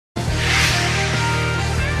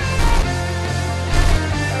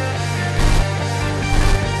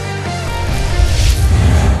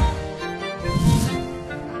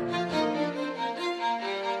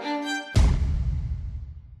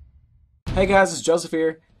Hey guys, it's Joseph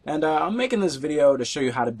here, and I'm making this video to show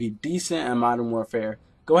you how to be decent in Modern Warfare.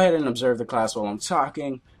 Go ahead and observe the class while I'm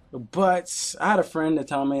talking, but I had a friend to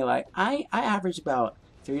tell me, like, I average about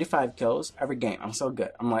 3 to 5 kills every game. I'm so good.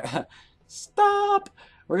 I'm like, stop!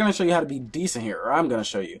 We're going to show you how to be decent here, or I'm going to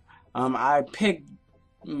show you. I picked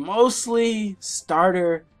mostly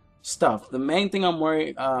starter stuff. The main thing I'm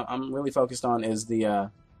really focused on is the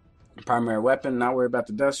primary weapon. Not worried about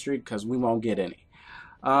the death streak, because we won't get any.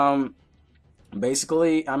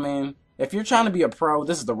 Basically, I mean, if you're trying to be a pro,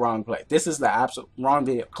 this is the wrong play. This is the absolute wrong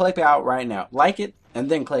video. Click out right now. Like it, and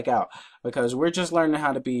then click out. Because we're just learning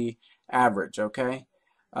how to be average, okay?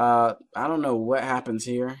 I don't know what happens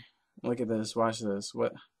here. Look at this. Watch this.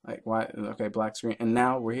 What? Like, why? Okay, black screen. And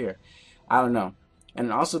now we're here. I don't know. And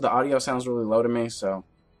also, the audio sounds really low to me, so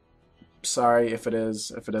sorry if it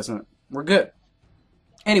is. If it isn't, we're good.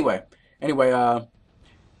 Anyway,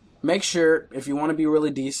 make sure, if you want to be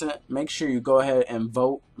really decent, make sure you go ahead and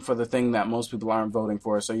vote for the thing that most people aren't voting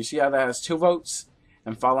for. So you see how that has 2 votes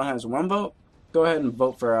and Fallen has 1 vote? Go ahead and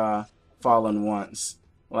vote for Fallen once.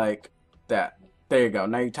 Like that. There you go.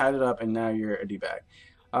 Now you tied it up and now you're a D-bag.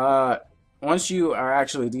 Once you are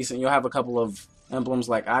actually decent, you'll have a couple of emblems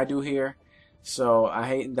like I do here. So I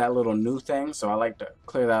hate that little new thing, so I like to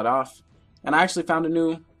clear that off. And I actually found a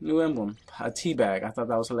new emblem, a T-bag. I thought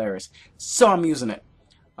that was hilarious. So I'm using it.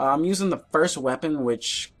 I'm using the first weapon,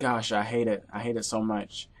 which, gosh, I hate it. I hate it so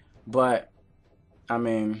much. But, I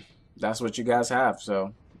mean, that's what you guys have,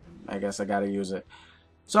 so I guess I gotta use it.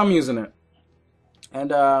 So I'm using it. And,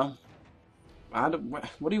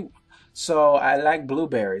 so I like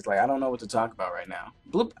blueberries. Like, I don't know what to talk about right now.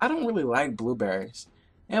 I don't really like blueberries.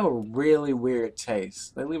 They have a really weird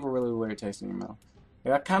taste. They leave a really weird taste in your mouth.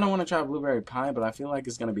 Like, I kind of want to try blueberry pie, but I feel like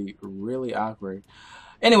it's going to be really awkward.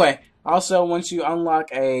 Anyway, also once you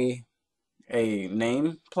unlock a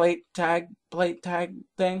name plate tag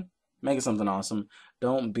thing, make it something awesome.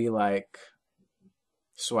 Don't be like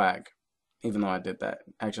swag, even though I did that.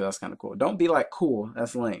 Actually, that's kind of cool. Don't be like cool.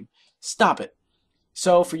 That's lame. Stop it.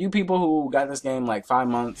 So for you people who got this game like 5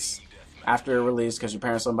 months after it released because your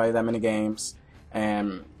parents don't buy you that many games,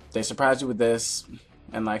 and they surprised you with this,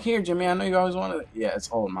 and like, here, Jimmy, I know you always wanted it. Yeah,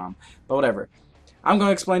 it's old, Mom. But whatever. I'm going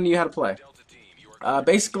to explain to you how to play.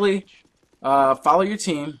 Basically, follow your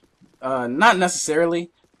team. Not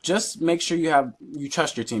necessarily. Just make sure you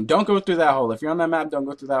trust your team. Don't go through that hole. If you're on that map, don't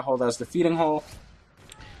go through that hole. That's the feeding hole.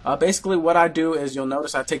 Basically, what I do is you'll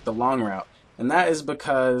notice I take the long route, and that is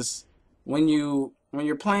because when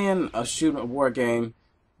you're playing a war game,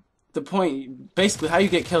 the point, basically, how you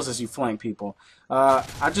get kills is you flank people.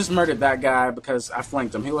 I just murdered that guy because I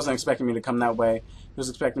flanked him. He wasn't expecting me to come that way. He was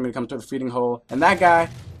expecting me to come through the feeding hole, and that guy.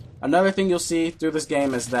 Another thing you'll see through this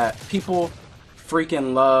game is that people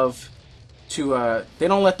freaking love to, they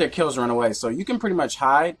don't let their kills run away. So you can pretty much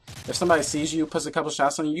hide. If somebody sees you, puts a couple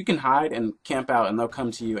shots on you, you can hide and camp out and they'll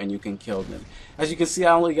come to you and you can kill them. As you can see,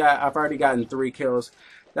 I've already gotten 3 kills.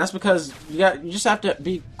 That's because you just have to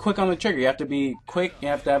be quick on the trigger. You have to be quick, you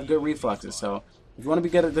have to have good reflexes. So if you want to be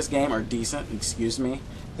good at this game, or decent, excuse me,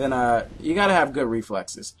 then you gotta have good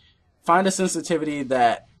reflexes. Find a sensitivity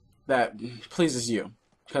that pleases you.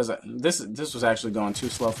 Because this was actually going too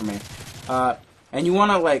slow for me. And you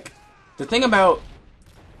want to, like, the thing about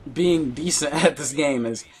being decent at this game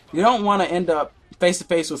is you don't want to end up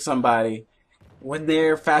face-to-face with somebody when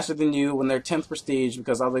they're faster than you, when they're 10th prestige,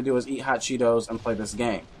 because all they do is eat hot Cheetos and play this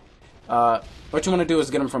game. What you want to do is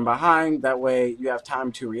get them from behind. That way you have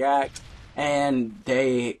time to react, and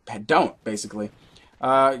they don't, basically.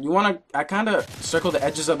 You want to, I kind of circle the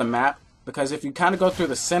edges of the map, because if you kind of go through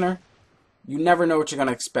the center, you never know what you're going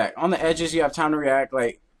to expect. On the edges, you have time to react.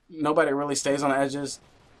 Like, nobody really stays on the edges.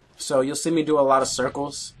 So you'll see me do a lot of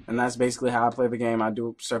circles. And that's basically how I play the game. I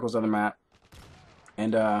do circles on the map.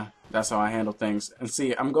 And that's how I handle things. And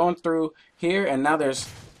see, I'm going through here. And now there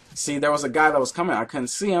was a guy that was coming. I couldn't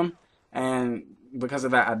see him. And because of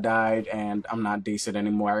that, I died. And I'm not decent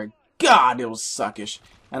anymore. God, it was suckish.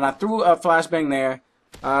 And I threw a flashbang there.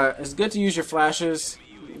 It's good to use your flashes,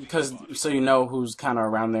 so you know who's kind of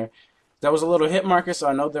around there. There was a little hit marker, so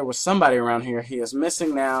I know there was somebody around here. He is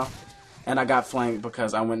missing now, and I got flanked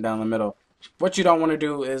because I went down the middle. What you don't want to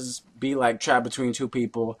do is be like trapped between 2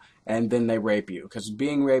 people, and then they rape you, because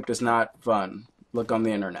being raped is not fun. Look on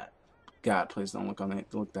the internet. God, please don't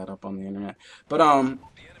look that up on the internet. But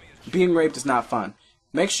being raped is not fun.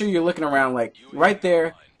 Make sure you're looking around. Like right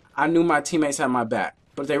there, I knew my teammates had my back,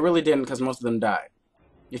 but they really didn't, because most of them died.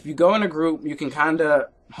 If you go in a group, you can kind of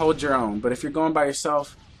hold your own, but if you're going by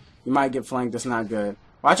yourself, you might get flanked. That's not good.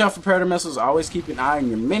 Watch out for predator missiles. Always keep an eye on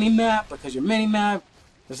your mini-map, because your mini-map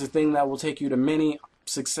is the thing that will take you to many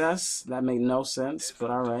success. That made no sense, but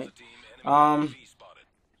alright.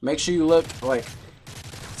 Make sure you look like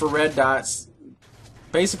for red dots.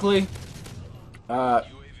 Basically, the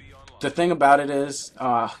thing about it is,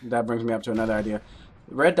 that brings me up to another idea.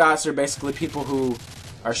 Red dots are basically people who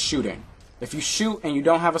are shooting. If you shoot and you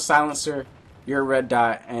don't have a silencer, you're a red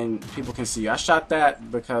dot and people can see you. I shot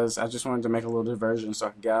that because I just wanted to make a little diversion so I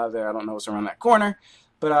could get out of there. I don't know what's around that corner.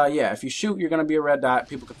 But yeah, if you shoot, you're going to be a red dot.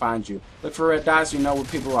 People can find you. Look for red dots, you know where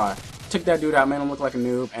people are. Took that dude out, made him look like a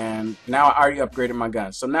noob, and now I already upgraded my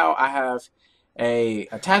gun. So now I have a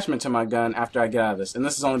attachment to my gun after I get out of this. And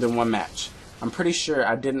this has only been one match. I'm pretty sure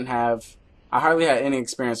I hardly had any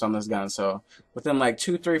experience on this gun. So within like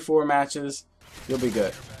 2, 3, 4 matches, you'll be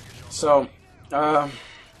good. So,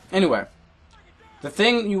 anyway. The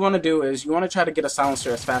thing you want to do is you want to try to get a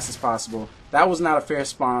silencer as fast as possible. That was not a fair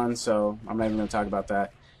spawn, so I'm not even going to talk about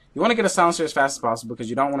that. You want to get a silencer as fast as possible because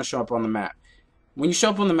you don't want to show up on the map. When you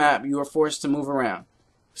show up on the map, you are forced to move around.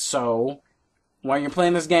 So, when you're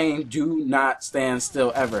playing this game, do not stand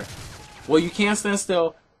still ever. Well, you can stand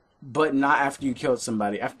still, but not after you killed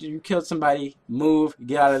somebody. After you killed somebody, move,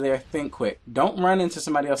 get out of there, think quick. Don't run into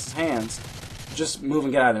somebody else's hands. Just move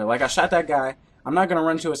and get out of there. Like, I shot that guy. I'm not going to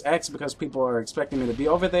run to his X because people are expecting me to be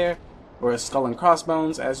over there, or his skull and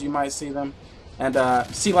crossbones, as you might see them. And,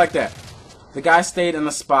 see, like that. The guy stayed in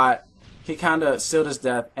the spot. He kind of sealed his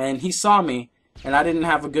death, and he saw me, and I didn't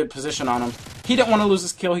have a good position on him. He didn't want to lose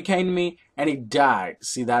his kill. He came to me, and he died.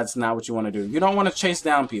 See, that's not what you want to do. You don't want to chase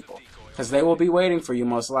down people, because they will be waiting for you,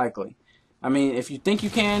 most likely. I mean, if you think you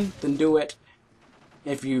can, then do it.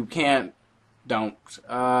 If you can't, don't.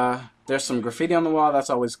 There's some graffiti on the wall. That's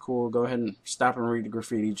always cool. Go ahead and stop and read the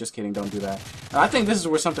graffiti. Just kidding. Don't do that. I think this is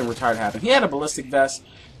where something retarded happened. He had a ballistic vest.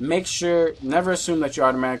 Make sure, never assume that you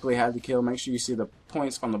automatically have the kill. Make sure you see the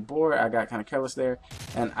points on the board. I got kind of careless there.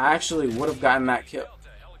 And I actually would have gotten that kill.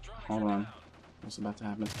 Hold on. What's about to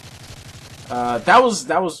happen? That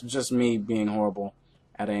was just me being horrible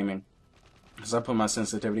at aiming. So I put my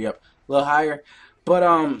sensitivity up a little higher. But,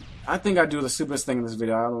 I think I do the stupidest thing in this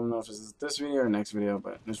video. I don't know if it's this video or next video,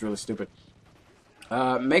 but it's really stupid.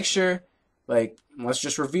 Make sure, like, let's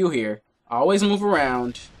just review here. Always move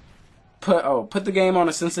around. Put the game on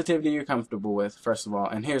a sensitivity you're comfortable with, first of all.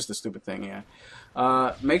 And here's the stupid thing,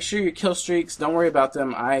 yeah. Make sure your kill streaks, don't worry about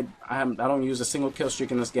them. I don't use a single kill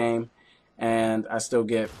streak in this game, and I still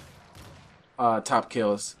get, top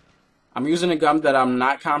kills. I'm using a gun that I'm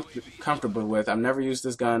not comfortable with. I've never used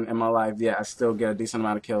this gun in my life yet. I still get a decent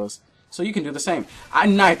amount of kills. So you can do the same. I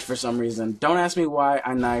knifed for some reason. Don't ask me why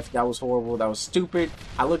I knifed. That was horrible. That was stupid.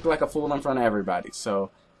 I looked like a fool in front of everybody.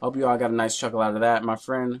 So hope you all got a nice chuckle out of that. My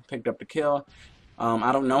friend picked up the kill.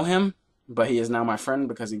 I don't know him, but he is now my friend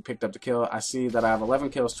because he picked up the kill. I see that I have 11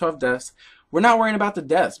 kills, 12 deaths. We're not worrying about the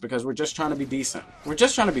deaths because we're just trying to be decent. We're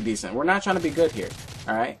just trying to be decent. We're not trying to be good here.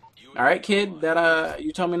 Alright? Alright, kid, that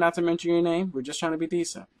you told me not to mention your name. We're just trying to be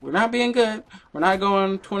decent. We're not being good. We're not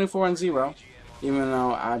going 24-0, even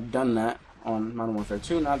though I've done that on Modern Warfare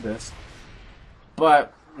 2, not this.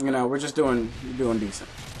 But, you know, we're just doing decent.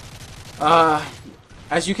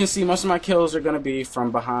 As you can see, most of my kills are going to be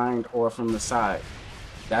from behind or from the side.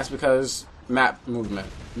 That's because map movement.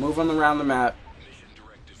 Move them around the map.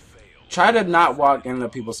 Try to not walk into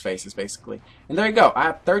people's faces, basically. And there you go. I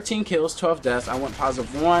have 13 kills, 12 deaths. I went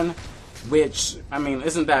 +1, which, I mean,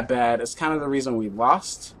 isn't that bad. It's kind of the reason we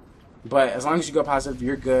lost. But as long as you go positive,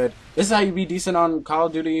 you're good. This is how you be decent on Call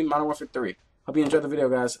of Duty Modern Warfare 3. Hope you enjoyed the video,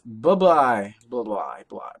 guys. Bye-bye. Blah, blah,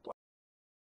 blah, blah.